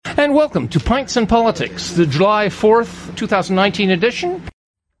And welcome to Pints and Politics, the July 4th, 2019 edition.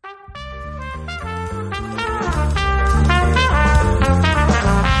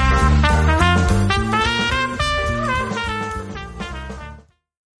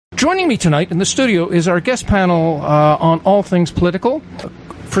 Joining me tonight in the studio is our guest panel on all things political.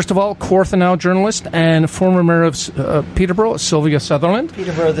 First of all, Kawartha journalist and former mayor of Peterborough, Sylvia Sutherland.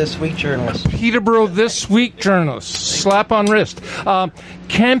 Peterborough This Week journalist. Peterborough This Week journalist. Slap on wrist.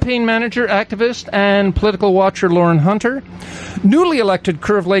 Campaign manager, activist, and political watcher Lauren Hunter. Newly elected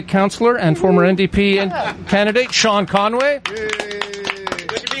Curve Lake councillor and former NDP candidate Sean Conway.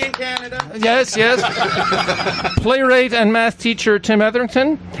 Good to be in Canada. Yes. Playwright and math teacher Tim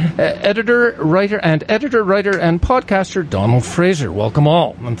Etherington. Editor, writer, and podcaster Donald Fraser. Welcome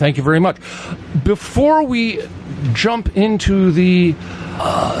all, and thank you very much. Before we jump into the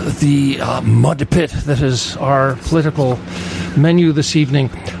mud pit that is our political menu this evening,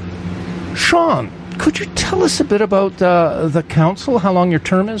 Sean, could you tell us a bit about the council, how long your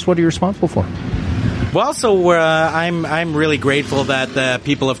term is, what are you responsible for? Well, so I'm really grateful that the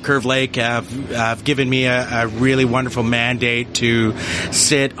people of Curve Lake have given me a really wonderful mandate to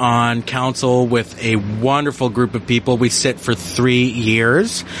sit on council with a wonderful group of people. We sit for 3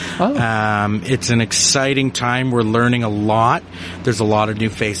 years. Oh. It's an exciting time. We're learning a lot. There's a lot of new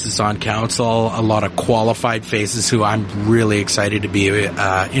faces on council, a lot of qualified faces who I'm really excited to be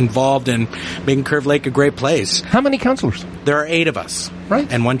involved in making Curve Lake a great place. How many councillors? There are 8 of us.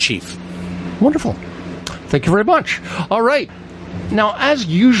 Right. And 1 chief. Wonderful. Thank you very much. All right. Now, as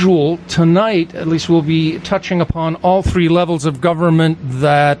usual, tonight, at least we'll be touching upon all 3 levels of government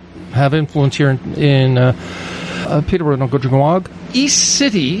that have influence here in Peterborough and Ojibwag. East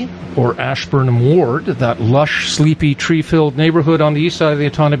City, or Ashburnham Ward, that lush, sleepy, tree-filled neighborhood on the east side of the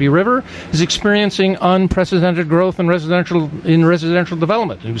Otonabee River, is experiencing unprecedented growth in residential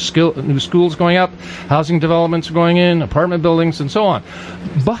development. New schools going up, housing developments going in, apartment buildings, and so on.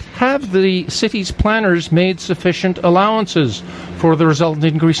 But have the city's planners made sufficient allowances for the resultant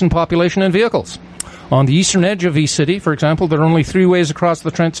increase in population and vehicles? On the eastern edge of East City, for example, there are only 3 ways across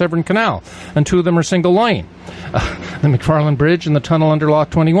the Trent Severn Canal, and 2 of them are single lane. The McFarland Bridge and the tunnel under Lock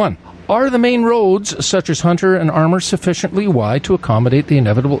 21. Are the main roads, such as Hunter and Armour, sufficiently wide to accommodate the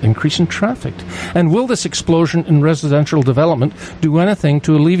inevitable increase in traffic? And will this explosion in residential development do anything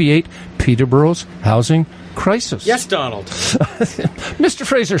to alleviate Peterborough's housing crisis? Yes, Donald. Mr.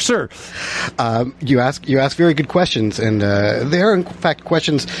 Fraser, sir. You ask very good questions, and they are in fact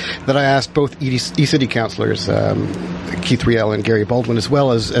questions that I asked both E-City councillors, Keith Riel and Gary Baldwin, as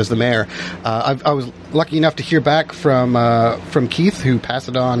well as the mayor. I was lucky enough to hear back from Keith, who passed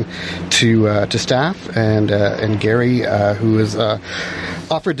it on to staff, and Gary, who has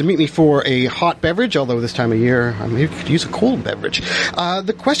offered to meet me for a hot beverage, although this time of year I maybe could use a cold beverage.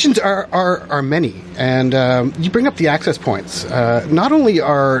 The questions are many, and you bring up the access points. Not only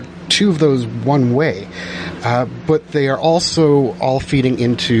are 2 of those one way, but they are also all feeding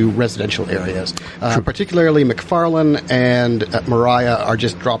into residential areas. Particularly McFarland and Mariah are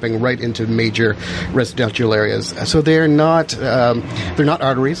just dropping right into major residential areas. So they're not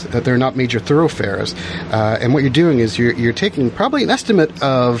arteries, they're not major thoroughfares. And what you're doing is you're taking probably an estimate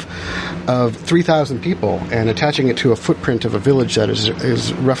of 3,000 people and attaching it to a footprint of a village that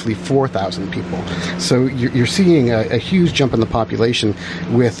is roughly 4,000 people. So you're seeing a huge jump in the population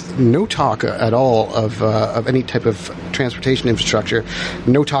with no talk at all of any type of transportation infrastructure,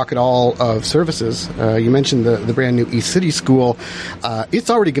 no talk at all of services. You mentioned the brand new East City School. It's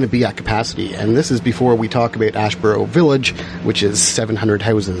already going to be at capacity, and this is before we talk about Ashborough Village, which is 700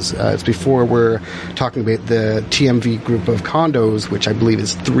 houses. It's before we're talking about the TMV group of condos, which I believe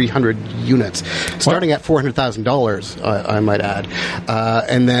is 300 units, starting at $400,000, I might add.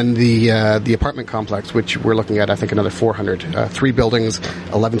 And then the apartment complex, which we're looking at, I think, another 400. 3 buildings,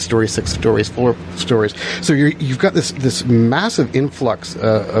 11 stories, 6 stories, 4 stories. So you've got this massive influx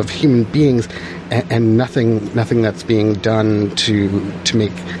of human beings, and nothing that's being done to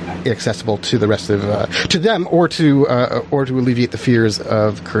make accessible to the rest of to them, or to alleviate the fears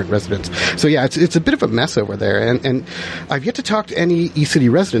of current residents. So yeah, it's a bit of a mess over there, and I've yet to talk to any E-City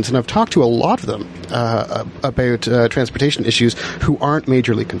residents, and I've talked to a lot of them about transportation issues who aren't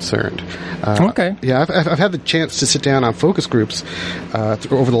majorly concerned. Okay. Yeah, I've had the chance to sit down on focus groups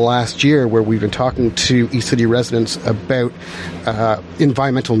over the last year where we've been talking to E-City residents about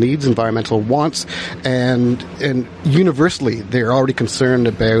environmental needs, environmental wants, and universally they're already concerned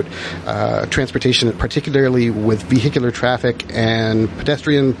about transportation, particularly with vehicular traffic and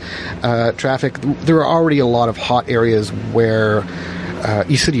pedestrian traffic. There are already a lot of hot areas where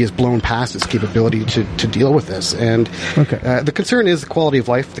eCity has blown past its capability to deal with this. And the concern is the quality of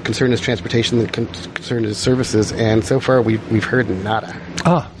life. The concern is transportation. The concern is services. And so far, we've heard nada.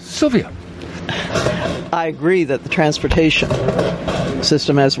 Sylvia. I agree that the transportation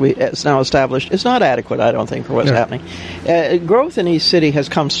system, as now established, is not adequate, I don't think, for what's happening. Growth in East City has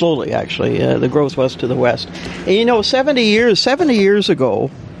come slowly, actually. The growth was to the west. And, 70 years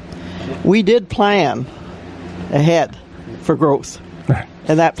ago, we did plan ahead for growth. Right.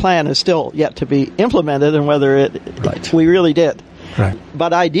 And that plan is still yet to be implemented, and whether we really did. Right.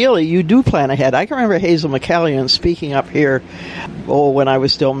 But ideally, you do plan ahead. I can remember Hazel McCallion speaking up here, when I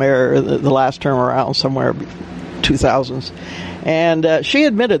was still mayor, the last term around, somewhere 2000s. And she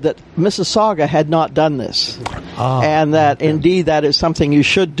admitted that Mississauga had not done this. And that, indeed, that is something you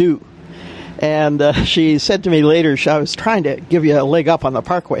should do. And she said to me later, I was trying to give you a leg up on the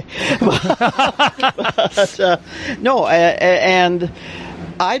Parkway. No, and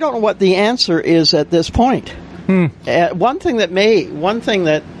I don't know what the answer is at this point. One thing that may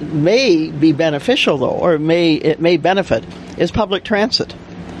be beneficial, though, or it may benefit, is public transit.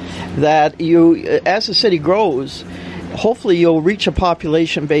 That as the city grows, hopefully you'll reach a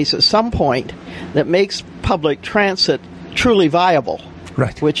population base at some point that makes public transit truly viable.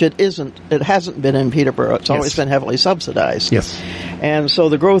 Right. Which it isn't. It hasn't been in Peterborough. It's always been heavily subsidized. Yes. And so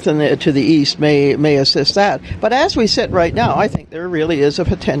the growth to the east may assist that. But as we sit right now, I think there really is a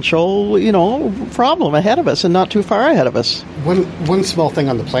potential, problem ahead of us, and not too far ahead of us. One small thing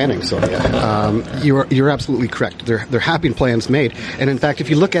on the planning, Sylvia. You're absolutely correct. There have been plans made, and in fact, if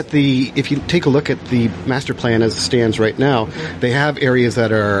you take a look at the master plan as it stands right now, they have areas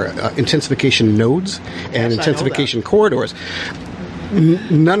that are intensification nodes and intensification corridors.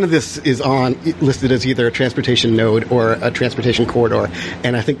 None of this is listed as either a transportation node or a transportation corridor,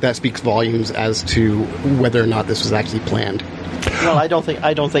 and I think that speaks volumes as to whether or not this was actually planned. Well, I don't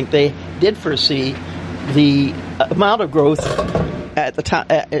think they did foresee the amount of growth at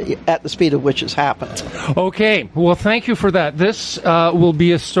the speed at which it's happened. Okay, well, thank you for that. This will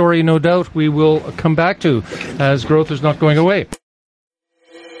be a story, no doubt, we will come back to, as growth is not going away.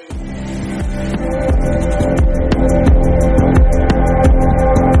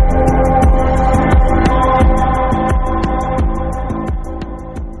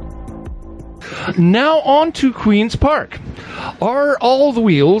 Now on to Queen's Park. Are all the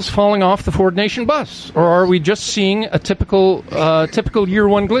wheels falling off the Ford Nation bus, or are we just seeing a typical year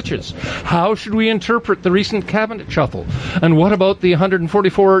one glitches? How should we interpret the recent cabinet shuffle? And what about the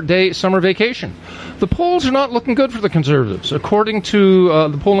 144-day summer vacation? The polls are not looking good for the Conservatives. According to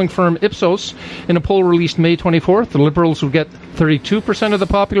the polling firm Ipsos, in a poll released May 24th, the Liberals would get 32% of the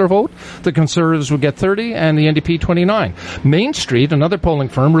popular vote, the Conservatives would get 30%, and the NDP 29%. Main Street, another polling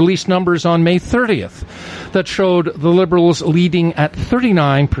firm, released numbers on May 30th that showed the Liberals leading at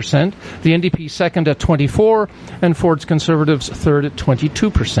 39%, the NDP second at 24%, and Ford's Conservatives third at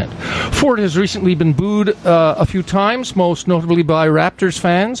 22%. Ford has recently been booed a few times, most notably by Raptors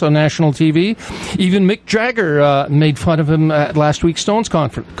fans on national TV. Even Mick Jagger made fun of him at last week's Stones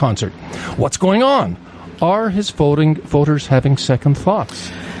concert. What's going on? Are his voters having second thoughts?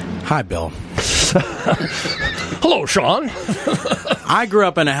 Hi, Bill. Hello, Sean. I grew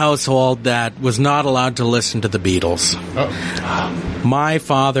up in a household that was not allowed to listen to the Beatles. Oh. My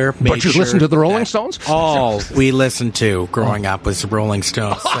father made But you listened to the Rolling Stones? All we listened to growing up was the Rolling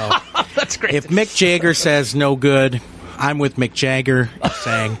Stones. So that's great. If Mick Jagger says no good, I'm with Mick Jagger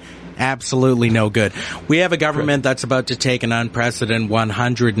saying absolutely no good. We have a government that's about to take an unprecedented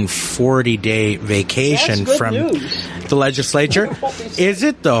 140-day vacation from the legislature. Is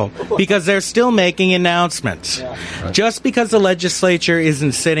it, though? Because they're still making announcements. Yeah. Right. Just because the legislature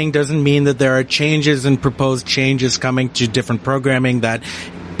isn't sitting doesn't mean that there are changes and proposed changes coming to different programming that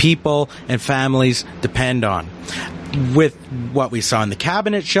people and families depend on. With what we saw in the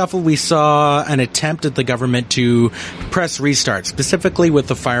cabinet shuffle, we saw an attempt at the government to press restart, specifically with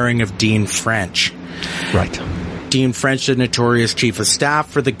the firing of Dean French. Right. Dean French, the notorious chief of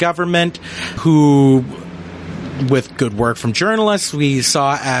staff for the government, who, with good work from journalists, we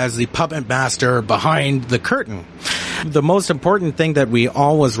saw as the puppet master behind the curtain. The most important thing that we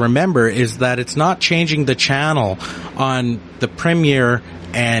always remember is that it's not changing the channel on the Premier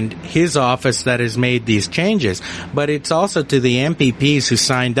and his office that has made these changes, but it's also to the MPPs who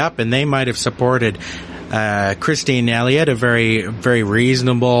signed up, and they might have supported Christine Elliott, a very, very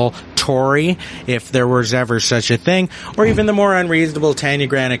reasonable Tory, if there was ever such a thing, or even the more unreasonable Tanya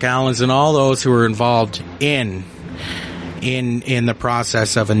Granick-Allens and all those who were involved in the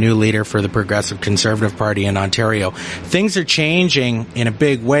process of a new leader for the Progressive Conservative Party in Ontario. Things are changing in a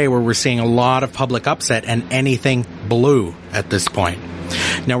big way where we're seeing a lot of public upset, and anything blue at this point.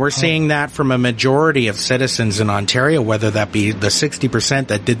 Now, we're seeing that from a majority of citizens in Ontario, whether that be the 60%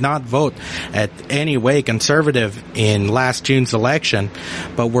 that did not vote at any way Conservative in last June's election.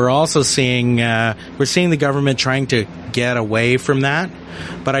 But we're also seeing, the government trying to get away from that.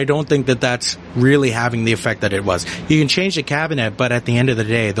 But I don't think that that's really having the effect that it was. You can change the cabinet, but at the end of the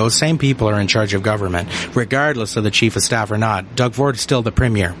day, those same people are in charge of government, regardless of the chief of staff or not. Doug Ford is still the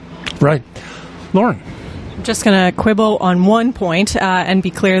premier. Right. Lauren. Just going to quibble on one point and be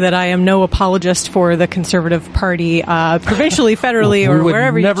clear that I am no apologist for the Conservative Party, provincially, federally, or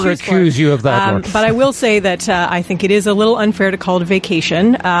wherever you choose. We would never accuse you of that, Lauren. But I will say that I think it is a little unfair to call it a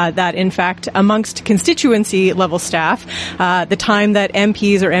vacation. That in fact, amongst constituency level staff, the time that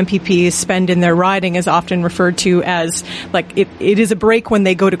MPs or MPPs spend in their riding is often referred to as like it is a break when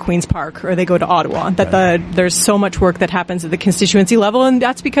they go to Queen's Park or they go to Ottawa. That there's so much work that happens at the constituency level, and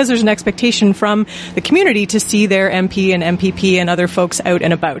that's because there's an expectation from the community to see their MP and MPP and other folks out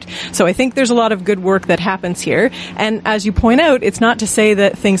and about. So I think there's a lot of good work that happens here. And as you point out, it's not to say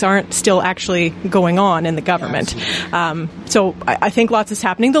that things aren't still actually going on in the government. So I think lots is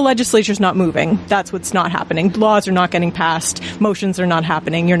happening. The legislature's not moving. That's what's not happening. Laws are not getting passed. Motions are not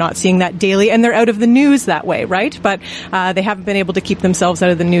happening. You're not seeing that daily. And they're out of the news that way, right? But they haven't been able to keep themselves out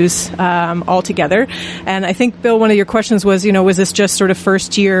of the news altogether. And I think, Bill, one of your questions was, was this just sort of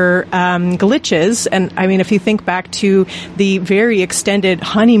first year glitches? And I mean, if you think back to the very extended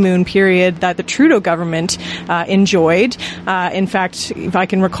honeymoon period that the Trudeau government enjoyed, in fact, if I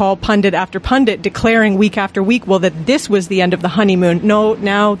can recall pundit after pundit declaring week after week, well, that this was the end of the honeymoon. No,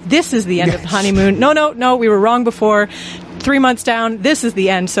 now this is the end of the honeymoon. No, we were wrong before. 3 months down, this is the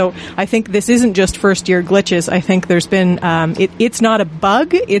end. So I think this isn't just first year glitches. I think there's been, it's not a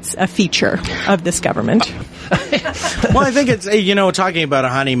bug, it's a feature of this government. Well, I think it's, talking about a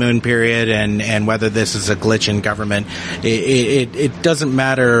honeymoon period and whether this is a glitch in government, it doesn't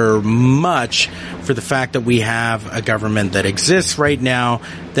matter much for the fact that we have a government that exists right now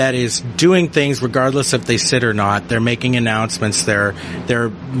that is doing things regardless if they sit or not. They're making announcements. They're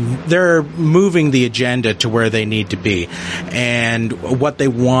moving the agenda to where they need to be and what they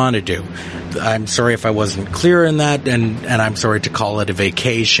want to do. I'm sorry if I wasn't clear in that, and I'm sorry to call it a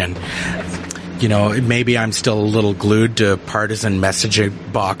vacation. Maybe I'm still a little glued to partisan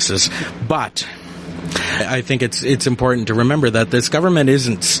messaging boxes, but I think it's important to remember that this government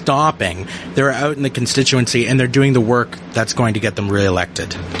isn't stopping. They're out in the constituency and they're doing the work that's going to get them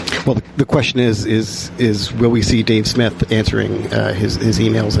reelected. Well, the question is will we see Dave Smith answering his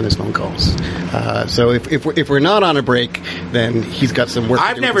emails and his phone calls? So if we're not on a break, then he's got some work to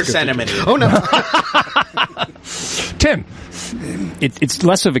do. I've never sent him any. Oh, no. Tim. It's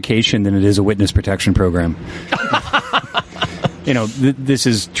less a vacation than it is a witness protection program. This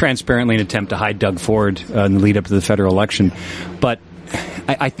is transparently an attempt to hide Doug Ford in the lead up to the federal election. But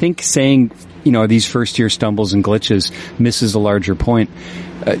I think saying, these first year stumbles and glitches misses a larger point.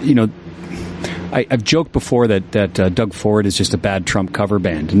 I've joked before that Doug Ford is just a bad Trump cover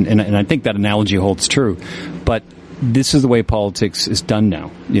band. And I think that analogy holds true. But this is the way politics is done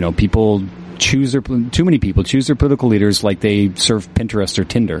now. Too many people choose their political leaders like they serve Pinterest or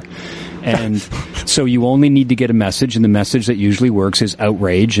Tinder. And so you only need to get a message, and the message that usually works is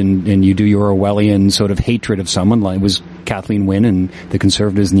outrage, and you do your Orwellian sort of hatred of someone, like it was Kathleen Wynne, and the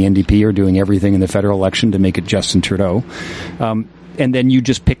Conservatives and the NDP are doing everything in the federal election to make it Justin Trudeau. And then you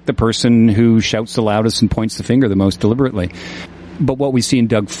just pick the person who shouts the loudest and points the finger the most deliberately. But what we see in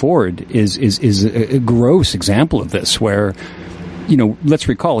Doug Ford is a gross example of this, where let's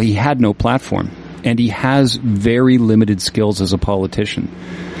recall he had no platform, and he has very limited skills as a politician.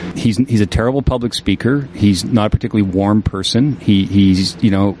 He's a terrible public speaker. He's not a particularly warm person.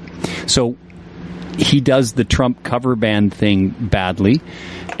 So he does the Trump cover band thing badly,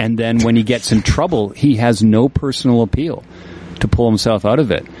 and then when he gets in trouble, he has no personal appeal to pull himself out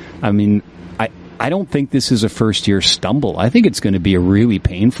of it. I mean, I don't think this is a first-year stumble. I think it's going to be a really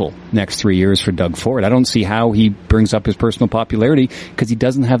painful next 3 years for Doug Ford. I don't see how he brings up his personal popularity because he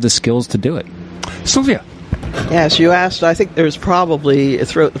doesn't have the skills to do it. Sylvia. Yes, you asked. I think there's probably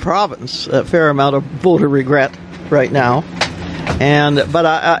throughout the province a fair amount of voter regret right now, but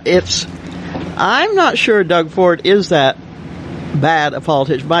I'm not sure Doug Ford is that bad a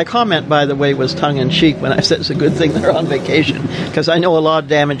politician. My comment, by the way, was tongue-in-cheek when I said it's a good thing they're on vacation, because I know a lot of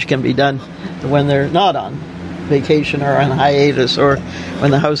damage can be done when they're not on vacation or on hiatus or when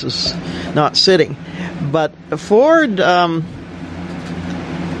the House is not sitting. But Ford, I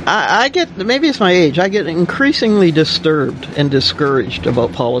get, maybe it's my age, I get increasingly disturbed and discouraged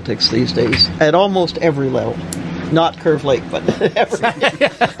about politics these days at almost every level. Not Curve Lake, but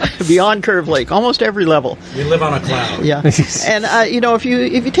beyond Curve Lake, almost every level. We live on a cloud. Yeah, and if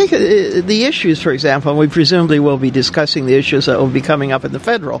you take the issues, for example, and we presumably will be discussing the issues that will be coming up in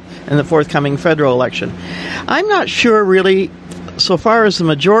the forthcoming federal election. I'm not sure really. So far as the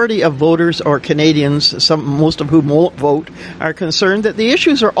majority of voters or Canadians, most of whom won't vote, are concerned, that the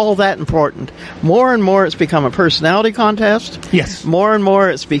issues are all that important. More and more, it's become a personality contest. Yes. More and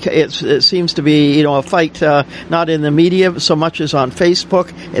more, it seems to be a fight not in the media so much as on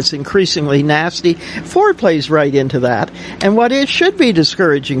Facebook. It's increasingly nasty. Ford plays right into that. And what it should be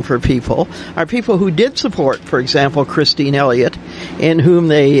discouraging for people are people who did support, for example, Christine Elliott, in whom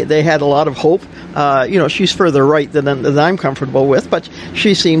they had a lot of hope. She's further right than I'm comfortable with, but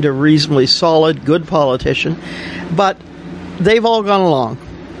she seemed a reasonably solid, good politician. But they've all gone along.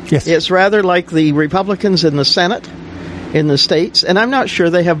 Yes. It's rather like the Republicans in the Senate in the States, and I'm not sure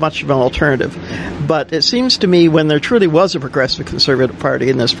they have much of an alternative. But it seems to me when there truly was a progressive conservative party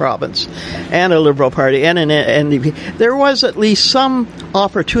in this province, and a liberal party, and an NDP, there was at least some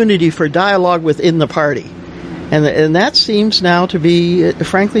opportunity for dialogue within the party. And that seems now to be,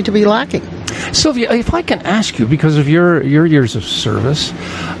 frankly, to be lacking. Sylvia, if I can ask you, because of your years of service,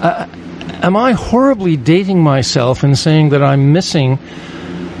 am I horribly dating myself in saying that I'm missing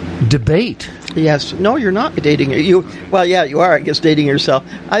debate? Yes. No, you're not dating you. Well, yeah, you are, I guess, dating yourself.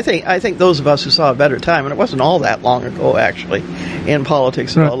 I think those of us who saw a better time, and it wasn't all that long ago, actually, in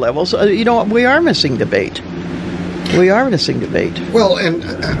politics at all levels, we are missing debate. We are missing debate. Well, and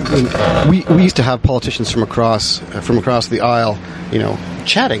we used to have politicians from across the aisle,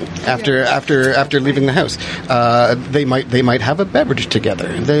 chatting after leaving the house. They might have a beverage together.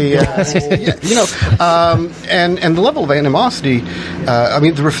 And the level of animosity.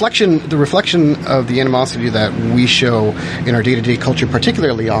 The reflection of the animosity that we show in our day-to-day culture,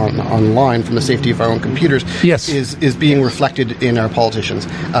 particularly online from the safety of our own computers, yes, is being reflected in our politicians,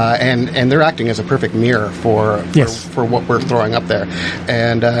 and they're acting as a perfect mirror for what we're throwing up there,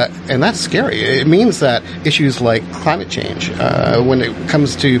 and that's scary. It means that issues like climate change, when it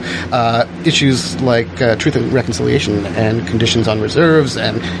comes to issues like truth and reconciliation and conditions on reserves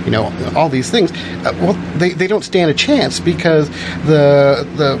and all these things, they don't stand a chance because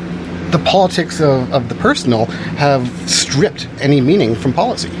the politics of the personal have stripped any meaning from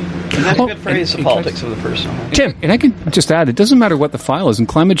policy. And that's a good phrase, the politics of the personal. Tim. And I can just add, it doesn't matter what the file is, and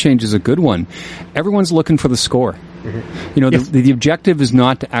climate change is a good one. Everyone's looking for the score. Mm-hmm. Yes. The objective is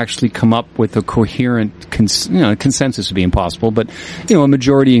not to actually come up with a coherent consensus would be impossible, but a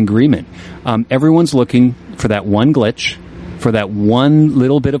majority agreement. Everyone's looking for that one glitch, for that one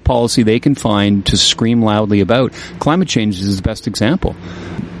little bit of policy they can find to scream loudly about. Climate change is the best example.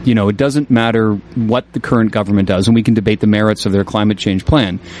 It doesn't matter what the current government does, and we can debate the merits of their climate change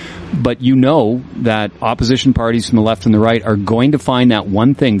plan. But that opposition parties from the left and the right are going to find that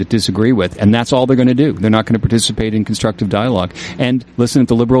one thing to disagree with, and that's all they're going to do. They're not going to participate in constructive dialogue. And listen, if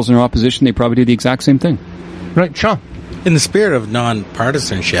the Liberals in opposition, they probably do the exact same thing. Right, Sean? In the spirit of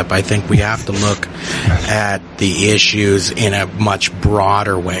non-partisanship, I think we have to look at the issues in a much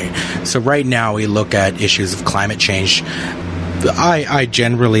broader way. So right now we look at issues of climate change. I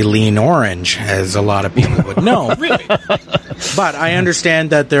generally lean orange, as a lot of people would know. Really? But I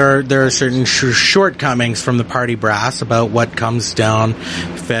understand that there are certain shortcomings from the party brass about what comes down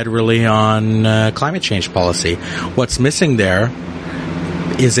federally on climate change policy. What's missing there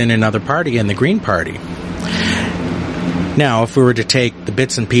is in another party, in the Green Party. Now, if we were to take the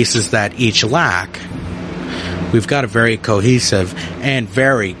bits and pieces that each lack, we've got a very cohesive and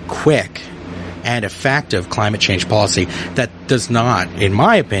very quick and effective climate change policy that does not, in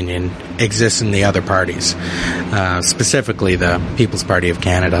my opinion, exist in the other parties, specifically the People's Party of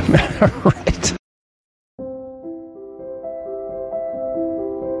Canada. Right.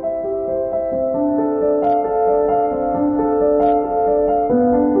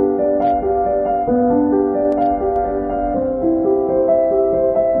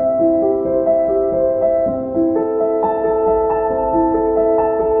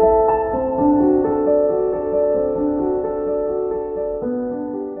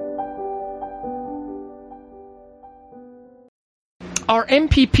 Our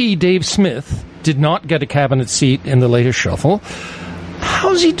MPP, Dave Smith, did not get a cabinet seat in the latest shuffle.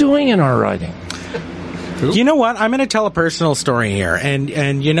 How's he doing in our riding? You know what? I'm going to tell a personal story here, and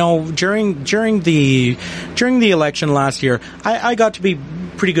during the election last year, I got to be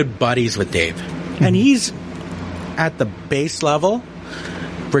pretty good buddies with Dave, and he's at the base level,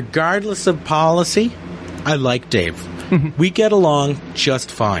 regardless of policy. I like Dave. We get along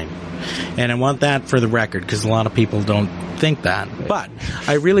just fine, and I want that for the record because a lot of people don't think that. But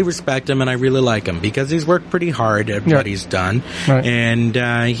I really respect him and I really like him because he's worked pretty hard at what he's done. Right. And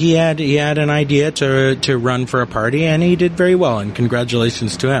he had an idea to run for a party, and he did very well, and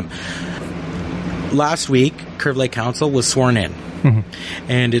congratulations to him. Last week, Curve Lake Council was sworn in.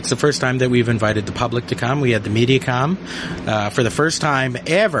 And it's the first time that we've invited the public to come. We had the media come. For the first time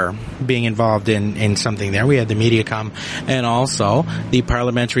ever being involved in something there, we had the media come. And also the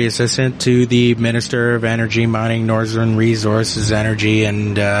parliamentary assistant to the Minister of Energy, Mining, Northern Resources, Energy,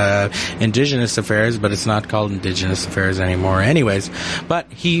 and Indigenous Affairs, but it's not called Indigenous Affairs anymore anyways.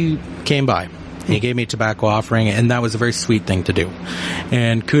 But he came by. He gave me a tobacco offering, and that was a very sweet thing to do.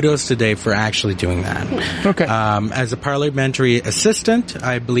 And kudos to Dave for actually doing that. Okay. As a parliamentary assistant,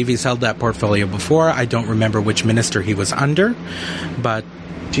 I believe he's held that portfolio before. I don't remember which minister he was under, but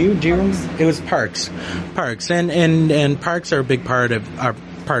do you remember? It was Parks. And parks are a big part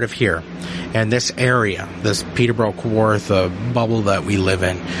of here. And this area, this Peterborough Kawartha bubble that we live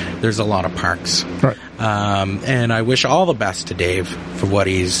in, there's a lot of parks. Right. And I wish all the best to Dave for what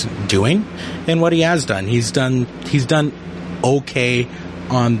he's doing and what he has done. He's done okay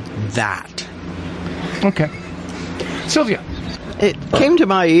on that. Okay. Sylvia. It came to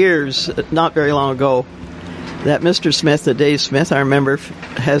my ears not very long ago that Mr. Smith, Dave Smith, I remember,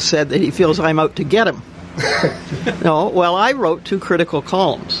 has said that he feels I'm out to get him. No, well, I wrote 2 critical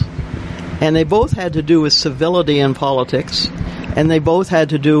columns, and they both had to do with civility in politics, and they both had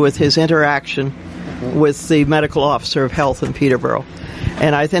to do with his interaction with the medical officer of health in Peterborough.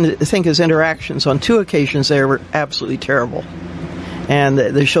 And I think his interactions on 2 occasions there were absolutely terrible, and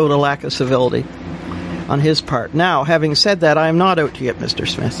they showed a lack of civility on his part. Now, having said that, I am not out to get Mr.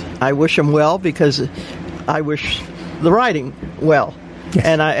 Smith. I wish him well because I wish the riding well. Yes.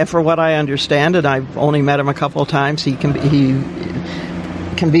 And for what I understand, and I've only met him a couple of times, he can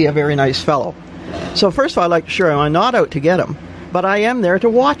be a very nice fellow. So first of all, I'd like to assure him I'm not out to get him, but I am there to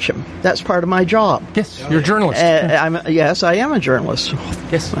watch him. That's part of my job. Yes, you're a journalist. Yes, I am a journalist.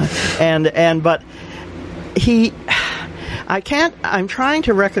 Yes. But I'm trying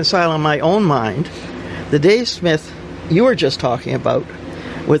to reconcile in my own mind the Dave Smith you were just talking about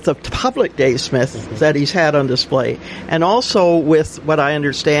with the public Dave Smith that he's had on display, and also with what I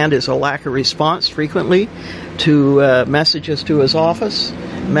understand is a lack of response frequently to messages to his office,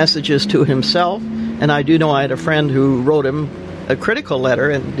 messages to himself. And I do know I had a friend who wrote him a critical letter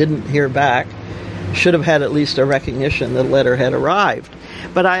and didn't hear back. Should have had at least a recognition that the letter had arrived.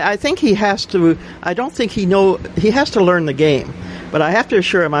 But I think he has to, I don't think he has to learn the game. But I have to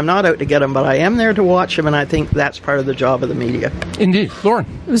assure him I'm not out to get him, but I am there to watch him, and I think that's part of the job of the media. Indeed. Lauren?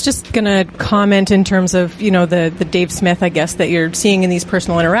 I was just going to comment in terms of, the Dave Smith, I guess, that you're seeing in these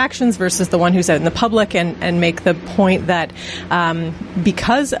personal interactions versus the one who's out in the public, and make the point that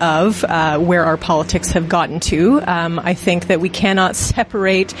because of where our politics have gotten to, I think that we cannot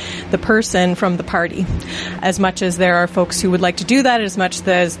separate the person from the party. As much as there are folks who would like to do that, as much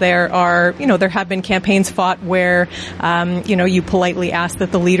as there are, there have been campaigns fought where, you politely ask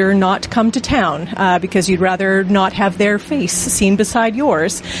that the leader not come to town because you'd rather not have their face seen beside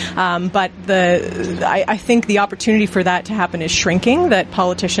yours. But I think the opportunity for that to happen is shrinking, that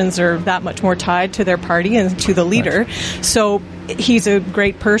politicians are that much more tied to their party and to the leader. Right. So he's a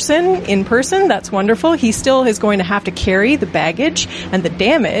great person in person. That's wonderful. He still is going to have to carry the baggage and the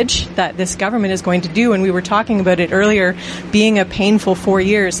damage that this government is going to do. And we were talking about it earlier, being a painful 4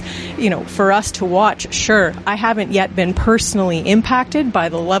 years, for us to watch. Sure, I haven't yet been personally impacted by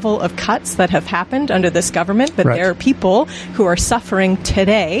the level of cuts that have happened under this government, but there are people who are suffering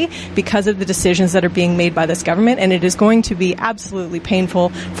today because of the decisions that are being made by this government. And it is going to be absolutely painful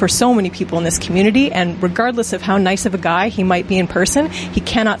for so many people in this community. And regardless of how nice of a guy he might be in person, he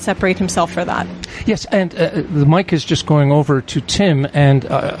cannot separate himself for that. Yes, and the mic is just going over to Tim, and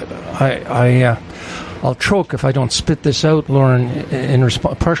I'll choke if I don't spit this out, Lauren,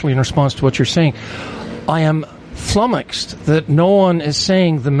 partially in response to what you're saying. I am flummoxed that no one is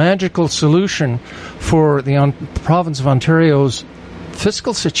saying the magical solution for the province of Ontario's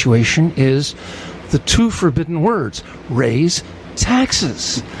fiscal situation is the 2 forbidden words: raise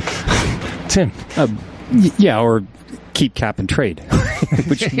taxes. Tim. Or keep cap and trade,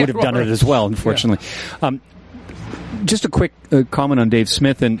 which would have done it as well, unfortunately. Yeah. Just a quick comment on Dave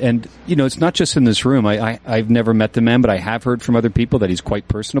Smith, and it's not just in this room. I've never met the man, but I have heard from other people that he's quite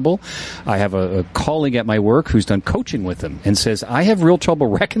personable. I have a colleague at my work who's done coaching with him and says, I have real trouble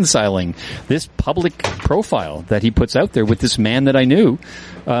reconciling this public profile that he puts out there with this man that I knew,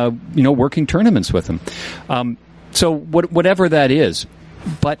 working tournaments with him. So whatever that is,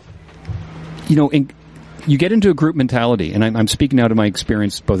 but, you get into a group mentality, and I'm speaking out of my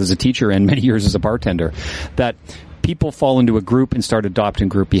experience both as a teacher and many years as a bartender, that people fall into a group and start adopting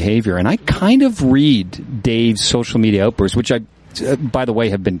group behavior. And I kind of read Dave's social media outbursts, which I, by the way,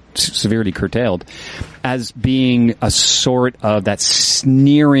 have been severely curtailed, as being a sort of that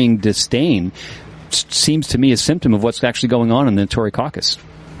sneering disdain. Seems to me a symptom of what's actually going on in the Tory caucus.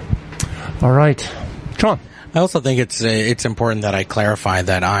 All right. Sean. I also think it's important that I clarify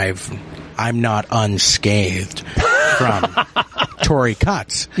that I'm not unscathed from Tory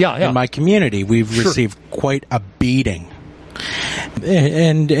cuts. Yeah. In my community, we've received quite a beating.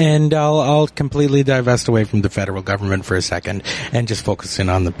 And I'll completely divest away from the federal government for a second and just focus in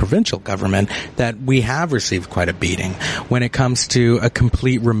on the provincial government, that we have received quite a beating when it comes to a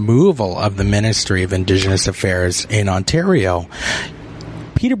complete removal of the Ministry of Indigenous Affairs in Ontario.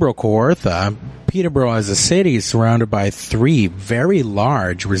 Peterborough as a city is surrounded by 3 very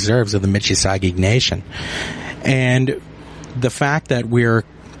large reserves of the Mississauga Nation. And the fact that we're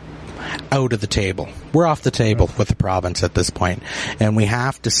out of the table. We're off the table with the province at this point. And we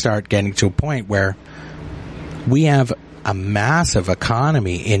have to start getting to a point where we have a massive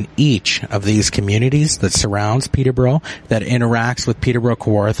economy in each of these communities that surrounds Peterborough, that interacts with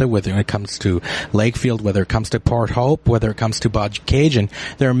Peterborough-Kawartha, whether it comes to Lakefield, whether it comes to Port Hope, whether it comes to Botchcajun.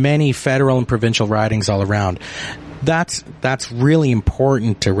 There are many federal and provincial ridings all around. That's really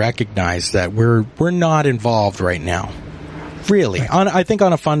important to recognize that we're not involved right now. Really, I think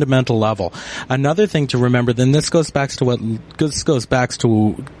on a fundamental level. Another thing to remember, then this goes back to what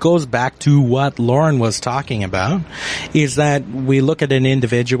Lauren was talking about, is that we look at an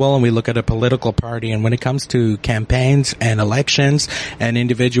individual and we look at a political party, and when it comes to campaigns and elections and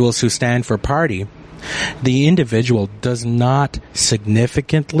individuals who stand for party, the individual does not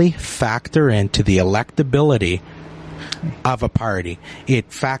significantly factor into the electability of a party.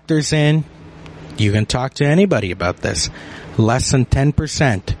 It factors in, you can talk to anybody about this, less than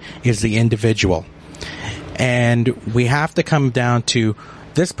 10% is the individual. And we have to come down to,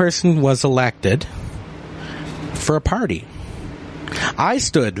 this person was elected for a party. I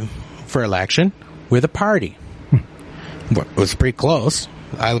stood for election with a party. It was pretty close.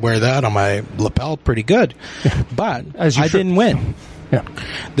 I wear that on my lapel pretty good. But I didn't win. Yeah.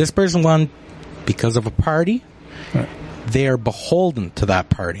 This person won because of a party. Right. They are beholden to that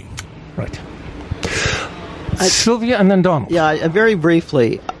party. Right. Sylvia and then Donald. Yeah, very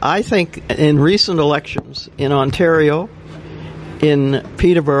briefly, I think in recent elections in Ontario, in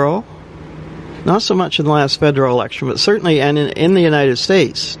Peterborough, not so much in the last federal election, but certainly and in the United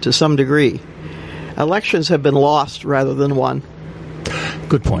States to some degree, elections have been lost rather than won.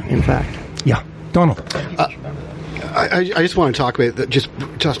 Good point. In fact. Yeah. Donald. I just want to talk about just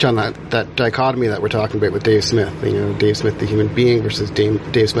touch on that dichotomy that we're talking about with Dave Smith. Dave Smith, the human being, versus Dave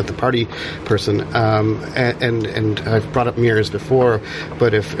Smith, the party person. And I've brought up mirrors before,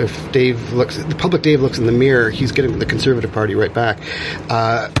 but if the public Dave looks in the mirror, he's getting the Conservative Party right back.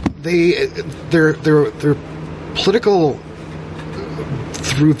 They're political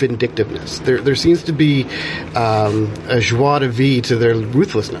through vindictiveness. There seems to be a joie de vivre to their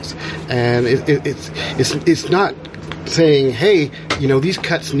ruthlessness, and it's not saying, hey, these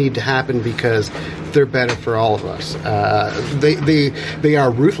cuts need to happen because they're better for all of us. They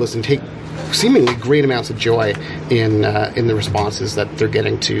are ruthless and take seemingly great amounts of joy in the responses that they're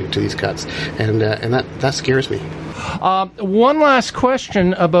getting to these cuts, and that scares me. One last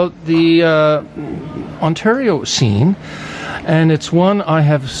question about the Ontario scene, and it's one I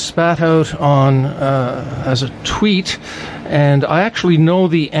have spat out on as a tweet, and I actually know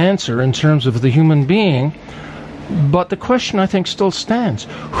the answer in terms of the human being. But the question, I think, still stands.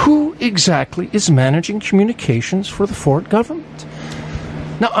 Who exactly is managing communications for the Ford government?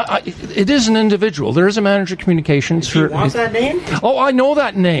 Now, it is an individual. There is a manager of communications. Do you want that name? Oh, I know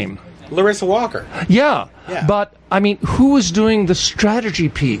that name. Larissa Walker. Yeah. But, who is doing the strategy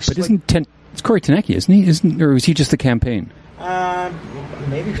piece? But it's Corey Tenecki, isn't he? Or was he just the campaign?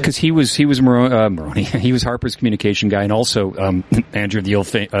 Maybe because he was Maroney. He was Harper's communication guy, and also manager of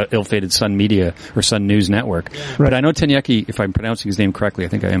the ill-fated Sun Media or Sun News Network. Yeah. Right. But I know Tenecki, if I'm pronouncing his name correctly, I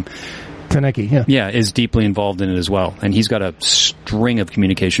think I am. Tenecki, yeah, is deeply involved in it as well, and he's got a string of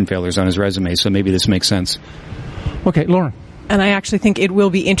communication failures on his resume. So maybe this makes sense. Okay, Lauren. And I actually think it will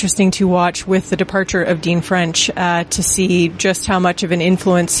be interesting to watch with the departure of Dean French to see just how much of an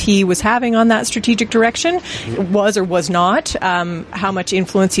influence he was having on that strategic direction, was or was not, how much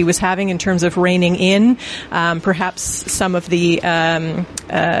influence he was having in terms of reining in perhaps some of the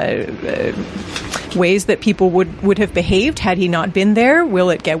ways that people would have behaved had he not been there. Will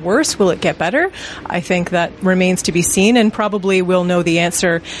it get worse? Will it get better? I think that remains to be seen, and probably we'll know the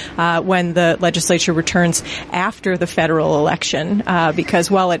answer when the legislature returns after the federal election. election,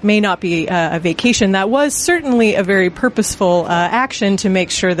 because while it may not be a vacation, that was certainly a very purposeful action to make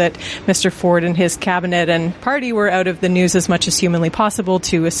sure that Mr. Ford and his cabinet and party were out of the news as much as humanly possible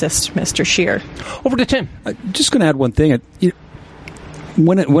to assist Mr. Scheer. Over to Tim. Just going to add one thing.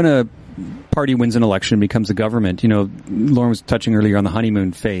 When a party wins an election and becomes a government, Lauren was touching earlier on the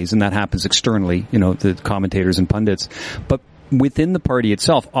honeymoon phase, and that happens externally, the commentators and pundits. But within the party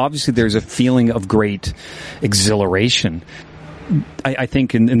itself, obviously there's a feeling of great exhilaration. I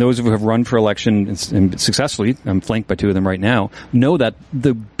think, and those who have run for election and successfully, I'm flanked by two of them right now, know that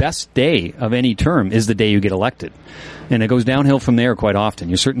the best day of any term is the day you get elected. And it goes downhill from there quite often.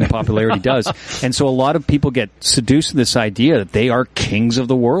 Your certain popularity does. And so a lot of people get seduced to this idea that they are kings of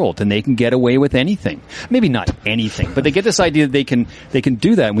the world and they can get away with anything. Maybe not anything, but they get this idea that they can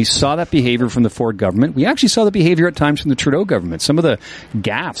do that. And we saw that behavior from the Ford government. We actually saw the behavior at times from the Trudeau government. Some of the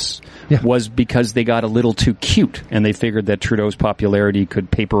gaffes was because they got a little too cute and they figured that Trudeau's popularity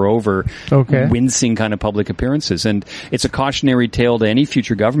could paper over wincing kind of public appearances. And it's a cautionary tale to any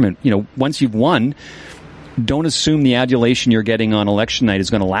future government. Once you've won, don't assume the adulation you're getting on election night is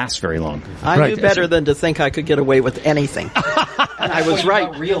going to last very long. I knew better than to think I could get away with anything. And I was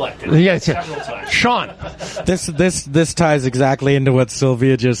right. Reelected. Yes, Sean. This ties exactly into what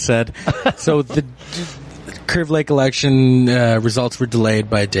Sylvia just said. So the Curve Lake election results were delayed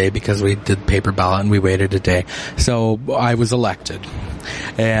by a day because we did paper ballot and we waited a day. So I was elected.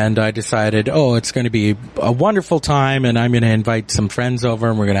 And I decided, it's going to be a wonderful time, and I'm going to invite some friends over,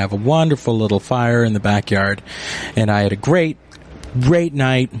 and we're going to have a wonderful little fire in the backyard. And I had a great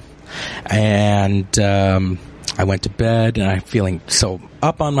night, and I went to bed, and I'm feeling so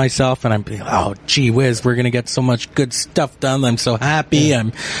up on myself, and I'm gee whiz, we're going to get so much good stuff done. I'm so happy.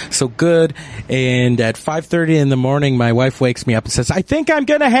 I'm so good. And at 5:30 in the morning, my wife wakes me up and says, I think I'm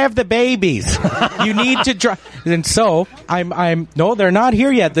going to have the babies. You need to try. And so no, they're not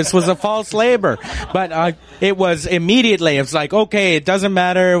here yet. This was a false labor. But it was immediately, it's like, okay, it doesn't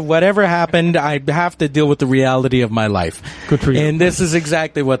matter. Whatever happened, I have to deal with the reality of my life. Good for you. And this is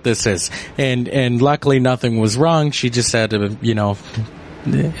exactly what this is. And luckily nothing was wrong. She just had to,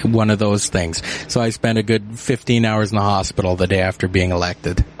 one of those things. So I spent a good 15 hours in the hospital the day after being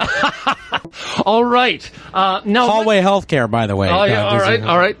elected. All right. Now Hallway Healthcare, by the way. Oh, yeah,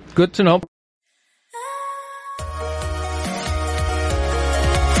 all right. Good to know.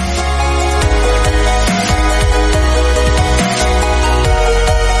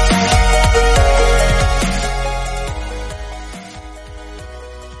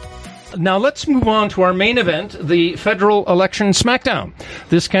 Now let's move on to our main event, the federal election smackdown.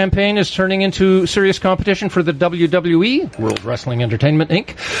 This campaign is turning into serious competition for the WWE, World Wrestling Entertainment,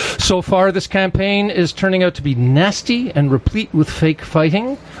 Inc. So far, this campaign is turning out to be nasty and replete with fake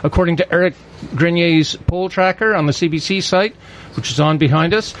fighting, according to Eric Grenier's poll tracker on the CBC site, which is on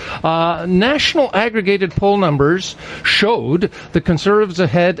behind us. National aggregated poll numbers showed the Conservatives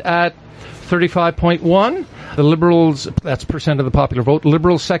ahead at 35.1. The Liberals, that's percent of the popular vote.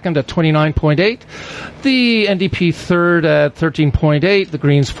 Liberals second at 29.8. The NDP third at 13.8. The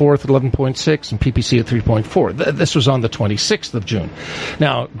Greens fourth at 11.6. And PPC at 3.4. This was on the 26th of June.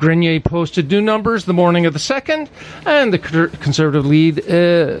 Now, Grenier posted new numbers the morning of the 2nd, and the Conservative lead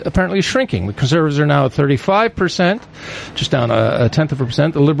apparently is shrinking. The Conservatives are now at 35%, just down a tenth of a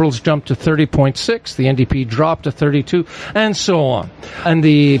percent. The Liberals jumped to 30.6. The NDP dropped to 32, and so on. And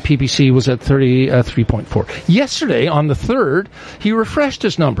the PPC was at 3.4. Yesterday, on the 3rd, he refreshed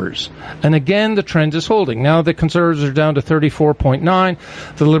his numbers. And again, the trend is holding. Now the Conservatives are down to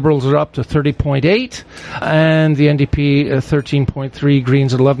 34.9. The Liberals are up to 30.8. And the NDP 13.3.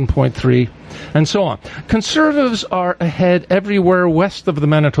 Greens at 11.3. And so on. Conservatives are ahead everywhere west of the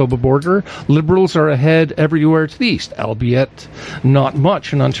Manitoba border. Liberals are ahead everywhere to the east, albeit not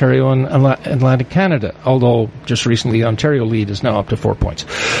much in Ontario and Atlantic Canada, although just recently the Ontario lead is now up to 4 points.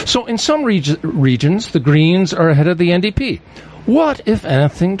 So in some regions, the Greens are ahead of the NDP. What, if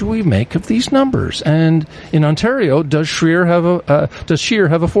anything, do we make of these numbers? And in Ontario, does Scheer have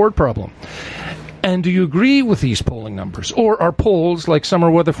a Ford problem? And do you agree with these polling numbers? Or are polls, like summer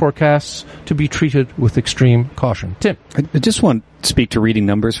weather forecasts, to be treated with extreme caution? Tim? I just want to speak to reading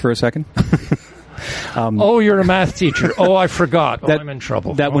numbers for a second. You're a math teacher. I forgot. I'm in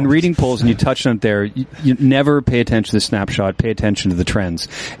trouble. When reading polls, and you touched on it there, you never pay attention to the snapshot, pay attention to the trends.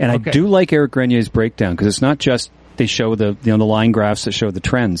 And okay. I do like Eric Grenier's breakdown, because it's not just they show the line graphs that show the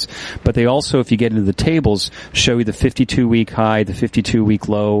trends, but they also, if you get into the tables, show you the 52-week high, the 52-week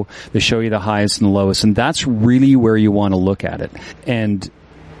low. They show you the highest and the lowest, and that's really where you want to look at it. And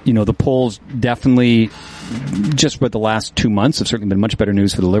the polls definitely, just with the last 2 months, have certainly been much better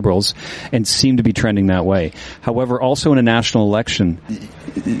news for the Liberals and seem to be trending that way. However, also in a national election,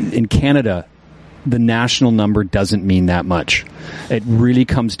 in Canada, the national number doesn't mean that much. It really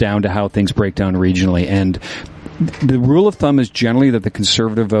comes down to how things break down regionally. And the rule of thumb is generally that the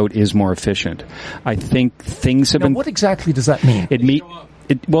Conservative vote is more efficient. I think things have been... What exactly does that mean?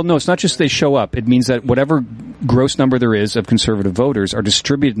 Well, no, it's not just they show up. It means that whatever gross number there is of Conservative voters are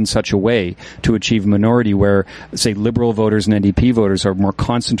distributed in such a way to achieve a minority where, say, Liberal voters and NDP voters are more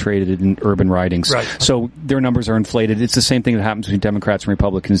concentrated in urban ridings. Right. So their numbers are inflated. It's the same thing that happens between Democrats and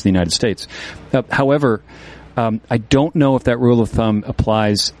Republicans in the United States. However, I don't know if that rule of thumb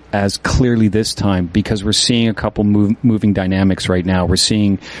applies as clearly this time because we're seeing a couple moving dynamics right now. We're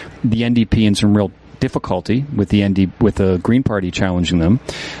seeing the NDP in some real difficulty with the Green Party challenging them,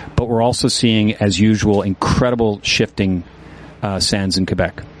 but we're also seeing, as usual, incredible shifting sands in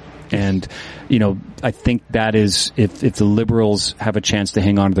Quebec. And, I think that is, if the Liberals have a chance to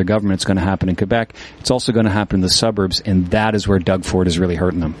hang on to their government, it's going to happen in Quebec. It's also going to happen in the suburbs, and that is where Doug Ford is really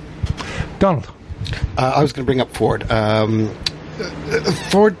hurting them. Donald. I was going to bring up Ford.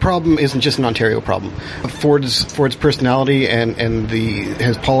 Ford problem isn't just an Ontario problem. Ford's personality and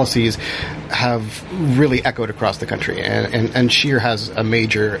his policies have really echoed across the country, and Scheer has a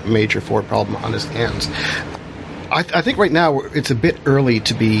major Ford problem on his hands. I think right now it's a bit early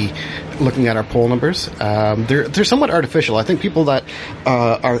to be looking at our poll numbers. They're somewhat artificial. I think people that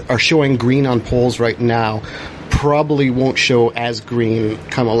are showing green on polls right now probably won't show as green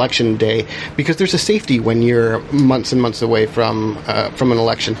come election day because there's a safety when you're months and months away from an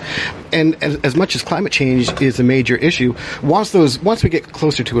election. And as much as climate change is a major issue, once we get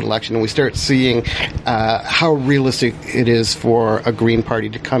closer to an election and we start seeing how realistic it is for a Green Party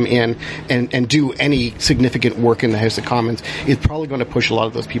to come in and do any significant work in the House of Commons, it's probably going to push a lot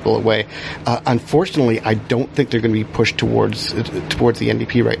of those people away. Unfortunately, I don't think they're going to be pushed towards the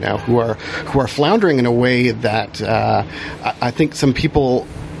NDP right now, who are floundering in a way that I think some people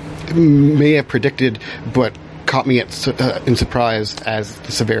may have predicted, but caught me in surprise as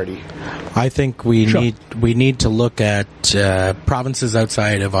the severity. I think we need to look at provinces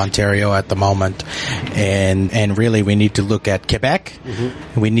outside of Ontario at the moment, and really we need to look at Quebec.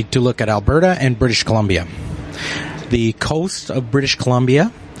 Mm-hmm. We need to look at Alberta and British Columbia. The coast of British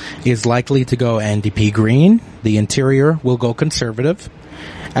Columbia is likely to go NDP Green. The interior will go Conservative,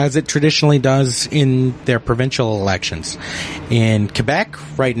 as it traditionally does in their provincial elections. In Quebec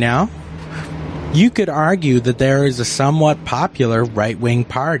right now, you could argue that there is a somewhat popular right-wing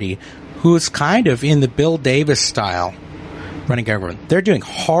party who is kind of in the Bill Davis style running government. They're doing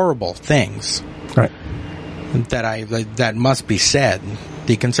horrible things. Right. That must be said.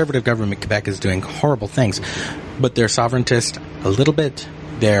 The Conservative government in Quebec is doing horrible things, but they're sovereigntist a little bit.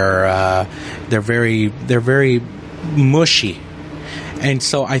 They're very mushy. And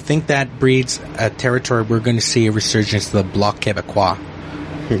so I think that breeds a territory we're going to see a resurgence of the Bloc Québécois.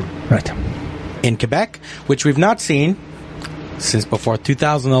 Right. In Quebec, which we've not seen since before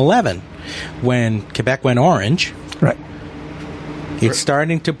 2011, when Quebec went orange. Right. It's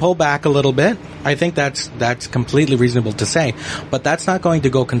starting to pull back a little bit. I think that's completely reasonable to say. But that's not going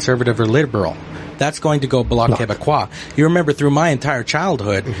to go Conservative or Liberal. That's going to go Bloc Québécois. You remember through my entire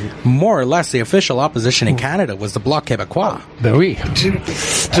childhood, more or less the official opposition in Canada was the Bloc Québécois. Oui.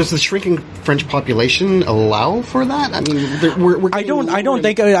 Does the shrinking French population allow for that? I mean,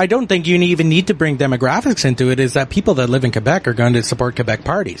 I don't think you even need to bring demographics into it. Is that people that live in Quebec are going to support Quebec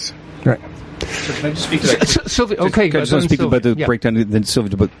parties? Right. So can I just speak to that? Sylvia, okay. I just want to speak about the breakdown, then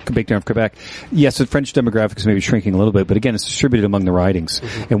Sylvia, about the breakdown of Quebec. Yes, the French demographics may be shrinking a little bit, but again, it's distributed among the ridings.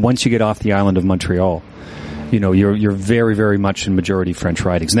 Mm-hmm. And once you get off the island of Montreal, you're very, very much in majority French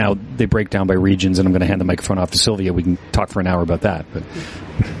ridings. Now, they break down by regions, and I'm going to hand the microphone off to Sylvia. We can talk for an hour about that. But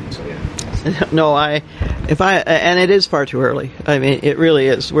no, and it is far too early. I mean, it really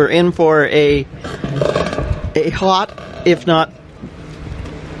is. We're in for a hot, if not.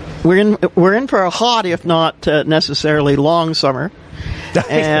 We're in for a hot, if not necessarily long summer.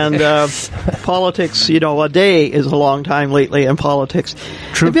 And politics, a day is a long time lately in politics.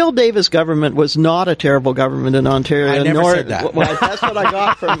 True. The Bill Davis government was not a terrible government in Ontario. I never said that. Well, that's what I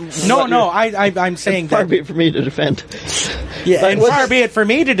got from... I'm saying that... Far be it for me to defend. Yeah, and far be it for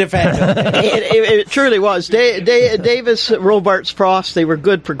me to defend it truly was. Davis, Robarts, Frost, they were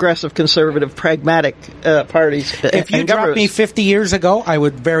good, progressive, conservative, pragmatic parties. If you dropped me 50 years ago, I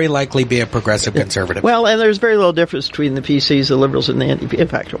would very likely be a progressive conservative. Well, and there's very little difference between the PCs, the Liberals, and the NDP, in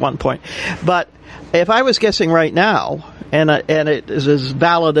fact, at one point. But if I was guessing right now, and it is as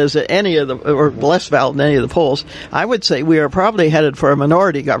valid as any of the, or less valid than any of the polls, I would say we are probably headed for a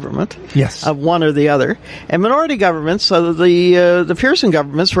minority government. Yes. Of one or the other. And minority governments, so the Pearson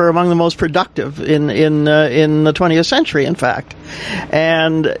governments were among the most productive in the 20th century, in fact.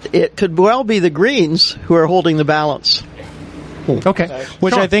 And it could well be the Greens who are holding the balance. Okay.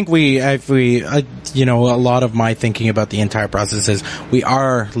 Which Sean. I think a lot of my thinking about the entire process is we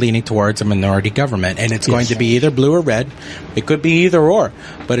are leaning towards a minority government, and it's going to be either blue or red. It could be either or,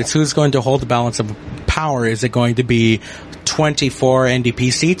 but it's who's going to hold the balance of power. Is it going to be 24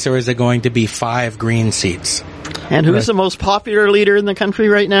 NDP seats, or is it going to be 5 Green seats? And who's the most popular leader in the country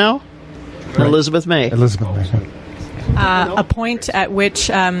right now? Right. Elizabeth May. A point at which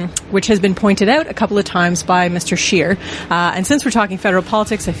has been pointed out a couple of times by Mr. Scheer. And since we're talking federal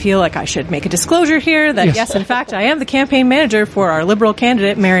politics, I feel like I should make a disclosure here that yes, in fact, I am the campaign manager for our Liberal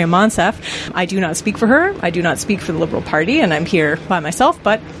candidate, Maryam Monsef. I do not speak for her. I do not speak for the Liberal Party, and I'm here by myself,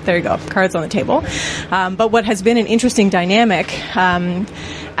 but there you go, cards on the table. But what has been an interesting dynamic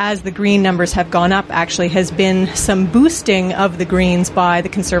as the Green numbers have gone up actually has been some boosting of the Greens by the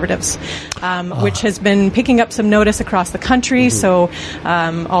Conservatives, which has been picking up some notice across the country. So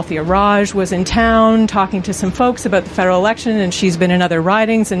Althea Raj was in town talking to some folks about the federal election, and she's been in other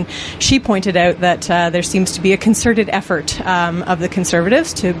ridings, and she pointed out that there seems to be a concerted effort of the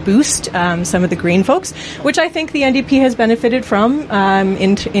Conservatives to boost some of the Green folks, which I think the NDP has benefited from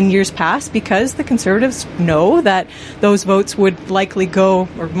in years past, because the Conservatives know that those votes would likely go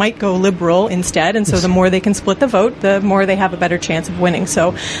or might go Liberal instead, and so the more they can split the vote, the more they have a better chance of winning.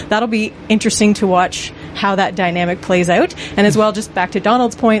 So that'll be interesting to watch how that dynamic plays out. And as well, just back to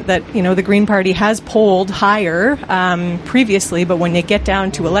Donald's point that, the Green Party has polled higher previously, but when you get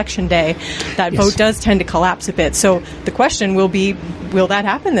down to election day, that vote does tend to collapse a bit. So the question will be, will that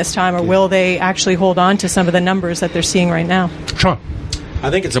happen this time, or will they actually hold on to some of the numbers that they're seeing right now? Sean. I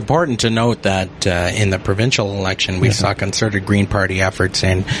think it's important to note that in the provincial election, we saw concerted Green Party efforts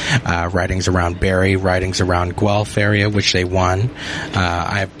in ridings around Barrie, ridings around Guelph area, which they won.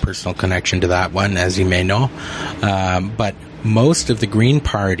 I have personal connection to that one, as you may know. But most of the Green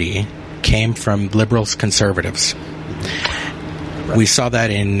Party came from Liberals, Conservatives. We saw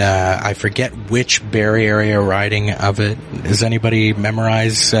that in, I forget which Barrie area riding of it. Does anybody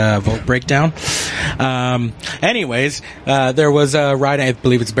memorize vote breakdown? Anyways, there was a riding, I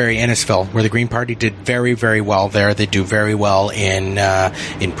believe it's Barrie Innisfil, where the Green Party did very, very well there. They do very well in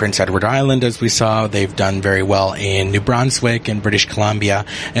Prince Edward Island, as we saw. They've done very well in New Brunswick and British Columbia,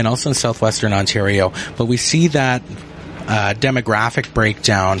 and also in southwestern Ontario. But we see that demographic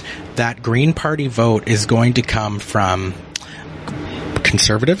breakdown. That Green Party vote is going to come from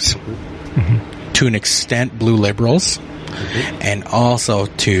Conservatives, to an extent Blue Liberals, and also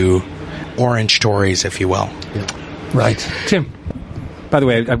to Orange Tories, if you will. Right. Tim. By the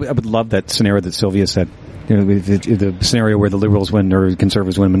way, I would love that scenario that Sylvia said. The scenario where the Liberals win or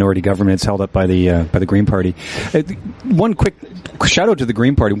Conservatives win minority government, it's held up by the Green Party. One quick shout out to the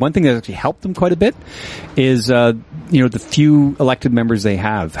Green Party. One thing that actually helped them quite a bit is the few elected members they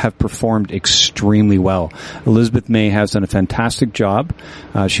have performed extremely well. Elizabeth May has done a fantastic job.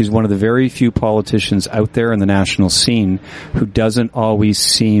 She's one of the very few politicians out there in the national scene who doesn't always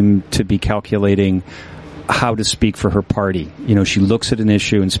seem to be calculating how to speak for her party. She looks at an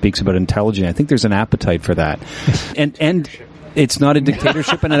issue and speaks about intelligence. I think there's an appetite for that. And it's not a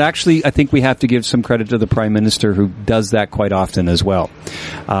dictatorship, and I think we have to give some credit to the Prime Minister, who does that quite often as well.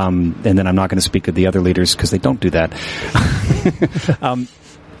 And then I'm not going to speak of the other leaders because they don't do that.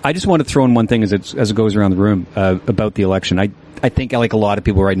 I just want to throw in one thing as it goes around the room about the election. I think, like a lot of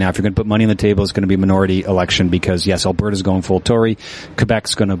people right now, if you're going to put money on the table, it's going to be a minority election because, yes, Alberta's going full Tory.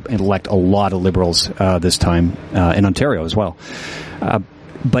 Quebec's going to elect a lot of Liberals this time, in Ontario as well.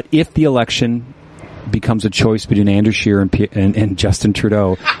 But if the election becomes a choice between Andrew Scheer and Justin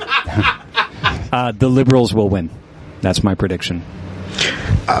Trudeau, the Liberals will win. That's my prediction.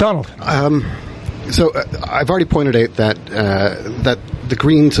 Donald. So I've already pointed out that the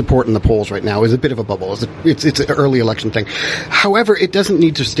Green support in the polls right now is a bit of a bubble. It's an early election thing. However, it doesn't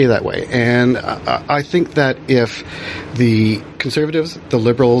need to stay that way. And I think that if the Conservatives, the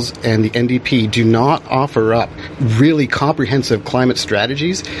Liberals, and the NDP do not offer up really comprehensive climate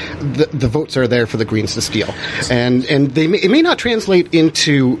strategies, the votes are there for the Greens to steal. And it may not translate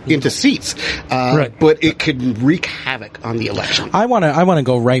into seats, right, but it could wreak havoc on the election. I want to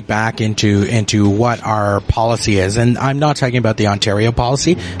go right back into what our policy is, and I'm not talking about the Ontario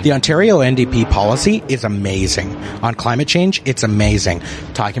policy. The Ontario NDP policy is amazing. On climate change, it's amazing.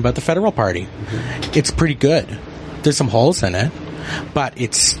 Talking about the federal party, it's pretty good. There's some holes in it, But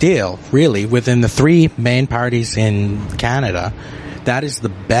it's still, really, within the three main parties in Canada, that is the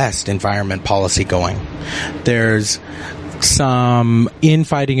best environment policy going. There's some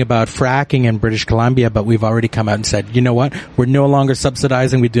infighting about fracking in British Columbia, but we've already come out and said, you know what? We're no longer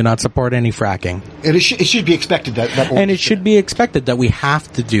subsidizing. We do not support any fracking. And it should be expected that and it should be expected that we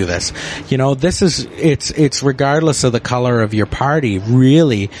have to do this. You know, it's regardless of the color of your party,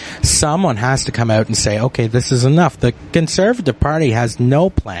 really, someone has to come out and say, okay, this is enough. The Conservative Party has no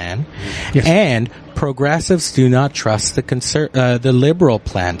plan, yes. And progressives do not trust the Liberal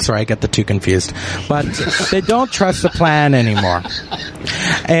plan. Sorry, I get the two confused. But they don't trust the plan anymore.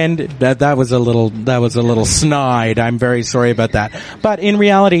 And that was a little snide. I'm very sorry about that. But in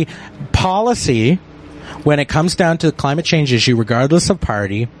reality, policy, when it comes down to the climate change issue, regardless of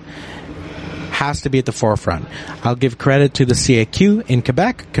party, has to be at the forefront. I'll give credit to the CAQ in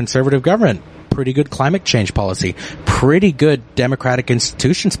Quebec, conservative government. Pretty good climate change policy. Pretty good democratic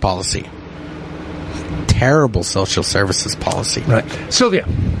institutions policy. Terrible social services policy. Right. Sylvia.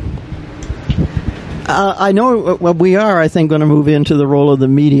 I know. Well, we are, I think, going to move into the role of the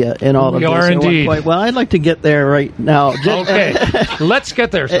media in all of this. We are indeed. Well, I'd like to get there right now. Okay, let's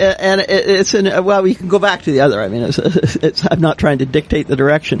get there. And well, we can go back to the other. I mean, I'm not trying to dictate the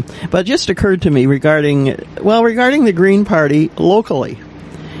direction, but it just occurred to me regarding the Green Party locally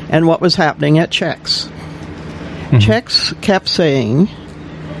and what was happening at Checks. Mm-hmm. Checks kept saying,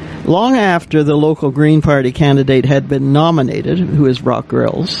 long after the local Green Party candidate had been nominated, who is Brock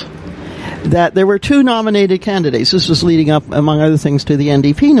Grills, that there were two nominated candidates. This was leading up, among other things, to the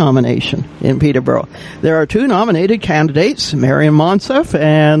NDP nomination in Peterborough. There are two nominated candidates, Marion Monsef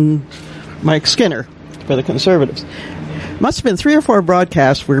and Mike Skinner for the Conservatives. Must have been 3 or 4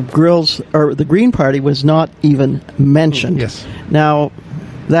 broadcasts where Grills, or the Green Party, was not even mentioned. Yes. Now,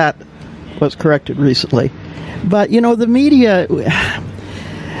 that was corrected recently. But, you know, the media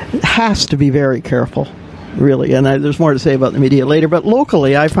has to be very careful, really. And there's more to say about the media later. But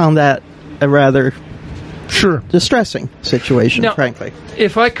locally, I found that a rather distressing situation, now, frankly.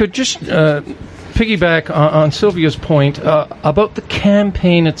 If I could just piggyback on Sylvia's point about the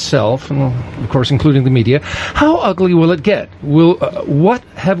campaign itself, and of course including the media, how ugly will it get? What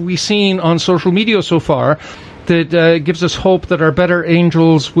have we seen on social media so far that gives us hope that our better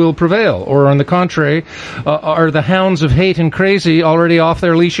angels will prevail? Or on the contrary, are the hounds of hate and crazy already off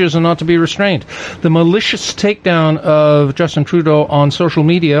their leashes and not to be restrained? The malicious takedown of Justin Trudeau on social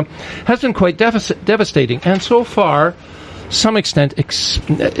media has been quite devastating, and so far, some extent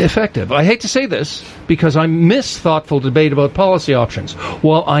effective. I hate to say this because I miss thoughtful debate about policy options.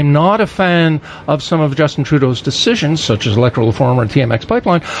 While I'm not a fan of some of Justin Trudeau's decisions, such as electoral reform or TMX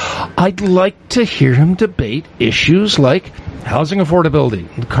pipeline, I'd like to hear him debate issues like housing affordability,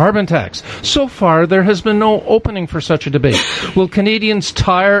 the carbon tax. So far, there has been no opening for such a debate. Will Canadians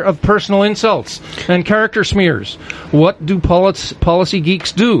tire of personal insults and character smears? What do policy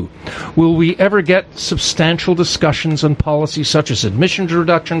geeks do? Will we ever get substantial discussions on policy such as emissions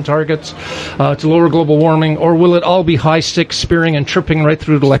reduction targets to lower global warming, or will it all be high sticks, spearing and tripping right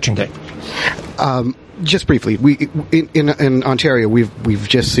through to election day? Just briefly, in Ontario, we've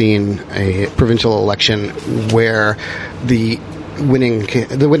just seen a provincial election where the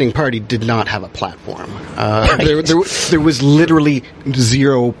winning party did not have a platform. There was literally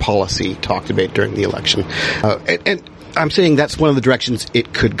zero policy talked about during the election, and I'm saying that's one of the directions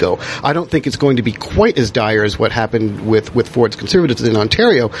it could go. I don't think it's going to be quite as dire as what happened with Ford's Conservatives in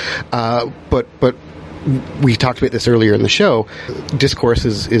Ontario, but we talked about this earlier in the show. Discourse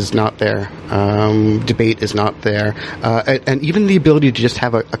is not there. Debate is not there. And even the ability to just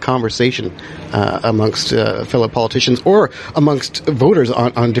have a conversation amongst fellow politicians or amongst voters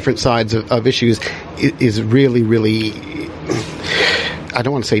on different sides of issues is really, really, I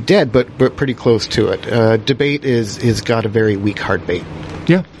don't want to say dead, but pretty close to it. Debate is got a very weak heartbeat.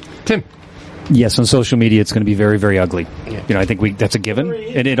 Yeah. Tim? Yes, on social media, it's going to be very, very ugly. Yeah. You know, I think that's a given,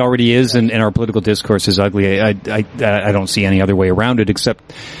 and it already is, and our political discourse is ugly. I don't see any other way around it,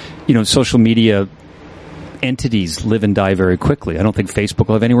 except, you know, social media entities live and die very quickly. I don't think Facebook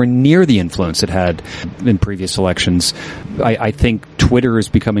will have anywhere near the influence it had in previous elections. I think Twitter is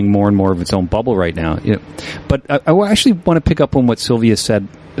becoming more and more of its own bubble right now. You know, but I actually want to pick up on what Sylvia said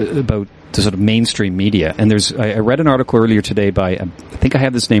about the sort of mainstream media. And I read an article earlier today by, I think I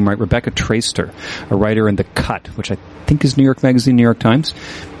have this name right, Rebecca Traister, a writer in The Cut, which I think is New York Magazine, New York Times.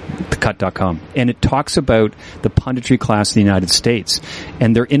 thecut.com, and it talks about the punditry class in the United States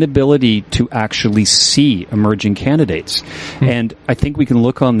and their inability to actually see emerging candidates. And I think we can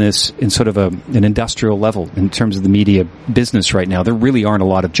look on this in sort of an industrial level in terms of the media business right now. There really aren't a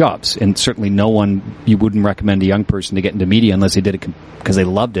lot of jobs, and certainly you wouldn't recommend a young person to get into media unless they did it because they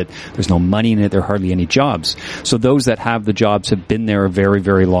loved it. There's no money in it. There are hardly any jobs. So those that have the jobs have been there a very,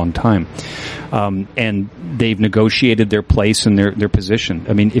 very long time. And they've negotiated their place and their position.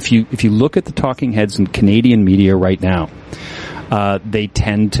 I mean, if you look at the talking heads in Canadian media right now, they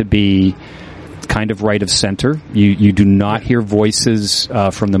tend to be kind of right of center. You do not hear voices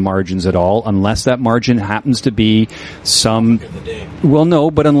from the margins at all, unless that margin happens to be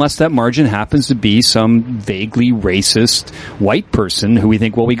unless that margin happens to be some vaguely racist white person who we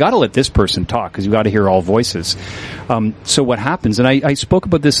think, well, we got to let this person talk because we got to hear all voices. So what happens, and I spoke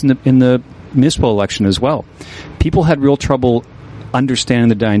about this in the municipal election as well. People had real trouble understanding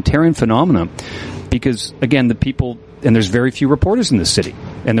the Diane-Therrien phenomenon because, again, the people. And there's very few reporters in the city,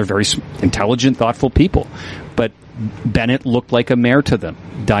 and they're very intelligent, thoughtful people. But Bennett looked like a mayor to them.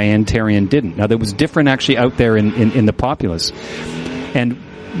 Diane-Therrien didn't. Now, there was different actually out there in the populace. And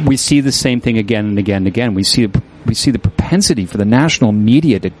we see the same thing again and again and again. We see the propensity for the national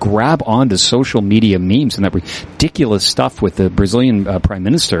media to grab onto social media memes and that ridiculous stuff with the Brazilian prime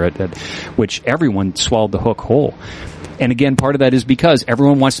minister, which everyone swallowed the hook whole. And again, part of that is because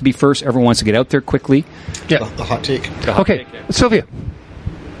everyone wants to be first. Everyone wants to get out there quickly. Yeah, the hot take. Okay, Sylvia.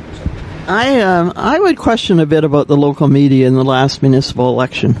 I would question a bit about the local media in the last municipal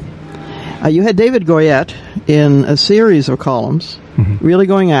election. You had David Goyette in a series of columns really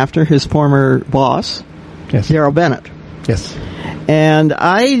going after his former boss, Darrell Bennett. Yes. And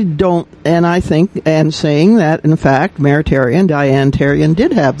saying that, in fact, Mayor Diane-Therrien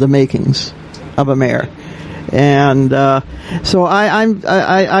did have the makings of a mayor. And so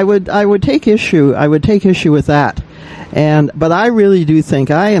I would take issue. I would take issue with that. But I really do think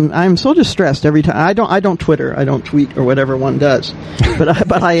I'm so distressed every time. I don't Twitter. I don't tweet or whatever one does.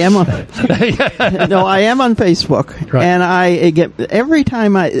 But I am on. No, I am on Facebook. Right. And I get every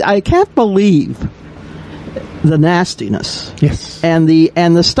time I can't believe the nastiness. Yes. And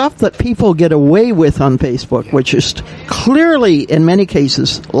the stuff that people get away with on Facebook, which is clearly in many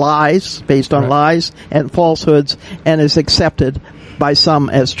cases lies, based on lies and falsehoods, and is accepted by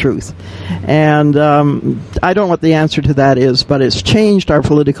some as truth. And I don't know what the answer to that is, but it's changed our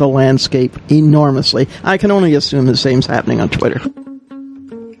political landscape enormously. I can only assume the same's happening on Twitter.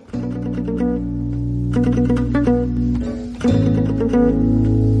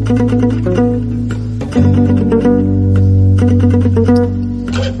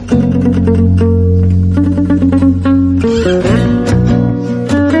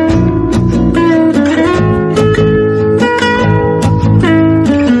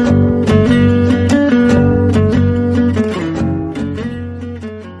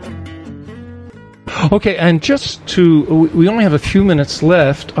 Okay, and we only have a few minutes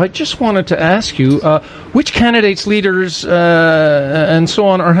left. I just wanted to ask you, which candidates, leaders, and so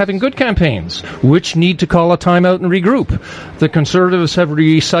on are having good campaigns? Which need to call a timeout and regroup? The Conservatives have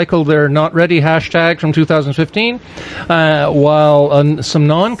recycled their not ready hashtag from 2015, while some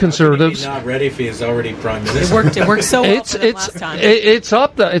non-Conservatives... Not ready if he is already Prime Minister. It worked so well for them last time. It's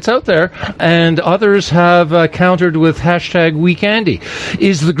out there, and others have countered with hashtag Weak Andy.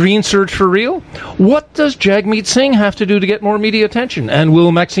 Is the Green Surge for real? What does Jagmeet Singh have to do to get more media attention? And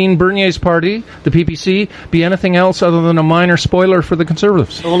will Maxime Bernier's party, the PPC, be anything else other than a minor spoiler for the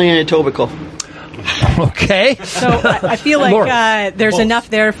Conservatives? Only Etobicoke. Okay. So I feel like there's enough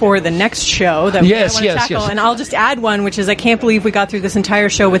there for the next show that we want to tackle. Yes. And I'll just add one, which is I can't believe we got through this entire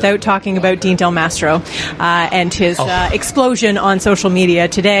show without talking about Dean Del Mastro and his explosion on social media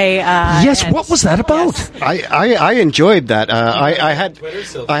today. What was that about? Yes. I enjoyed that. I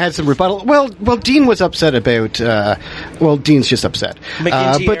had some rebuttal. Well, Dean was upset about. Dean's just upset.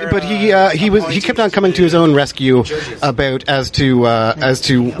 But he kept on coming to his own rescue about as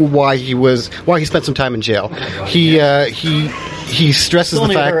to why he spent some time in jail. He stresses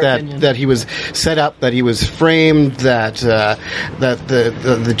the fact that he was set up, that he was framed, that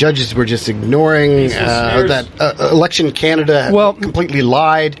the judges were just ignoring, that Election Canada completely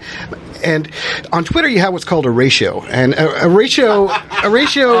lied. And on Twitter, you have what's called a ratio, and a ratio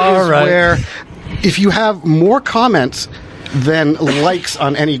is where if you have more comments than likes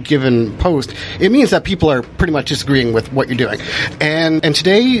on any given post, it means that people are pretty much disagreeing with what you're doing. And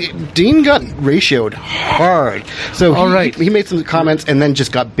today, Dean got ratioed hard. So he made some comments and then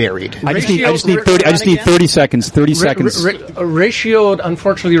just got buried. I just need 30 seconds. 30 seconds. Ratioed,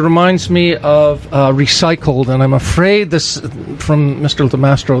 unfortunately, reminds me of recycled, and I'm afraid this, from Mr.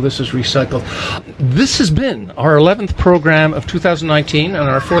 DeMastro, this is recycled. This has been our 11th program of 2019 and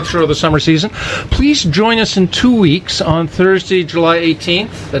our 4th show of the summer season. Please join us in 2 weeks on Thursday, July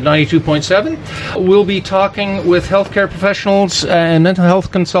 18th at 92.7. We'll be talking with healthcare professionals and mental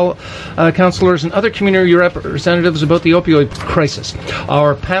health counselors and other community representatives about the opioid crisis.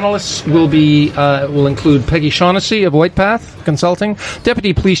 Our panelists will include Peggy Shaughnessy of White Path Consulting,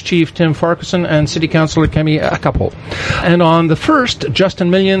 Deputy Police Chief Tim Farquharson, and City Councillor Kemi Akapo. And on the 1st, Justin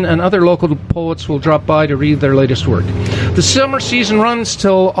Million and other local poets will drop by to read their latest work. The summer season runs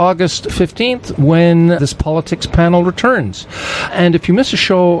till August 15th when this politics panel returns. And if you miss a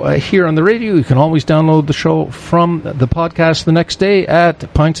show here on the radio, you can always download the show from the podcast the next day at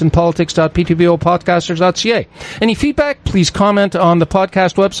pintsandpolitics.ptvopodcasters.ca. Any feedback, please comment on the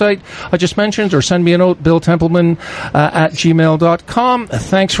podcast website I just mentioned, or send me a note, BillTempleman at gmail.com.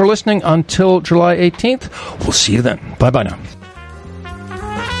 Thanks for listening. Until July 18th, we'll see you then. Bye-bye now.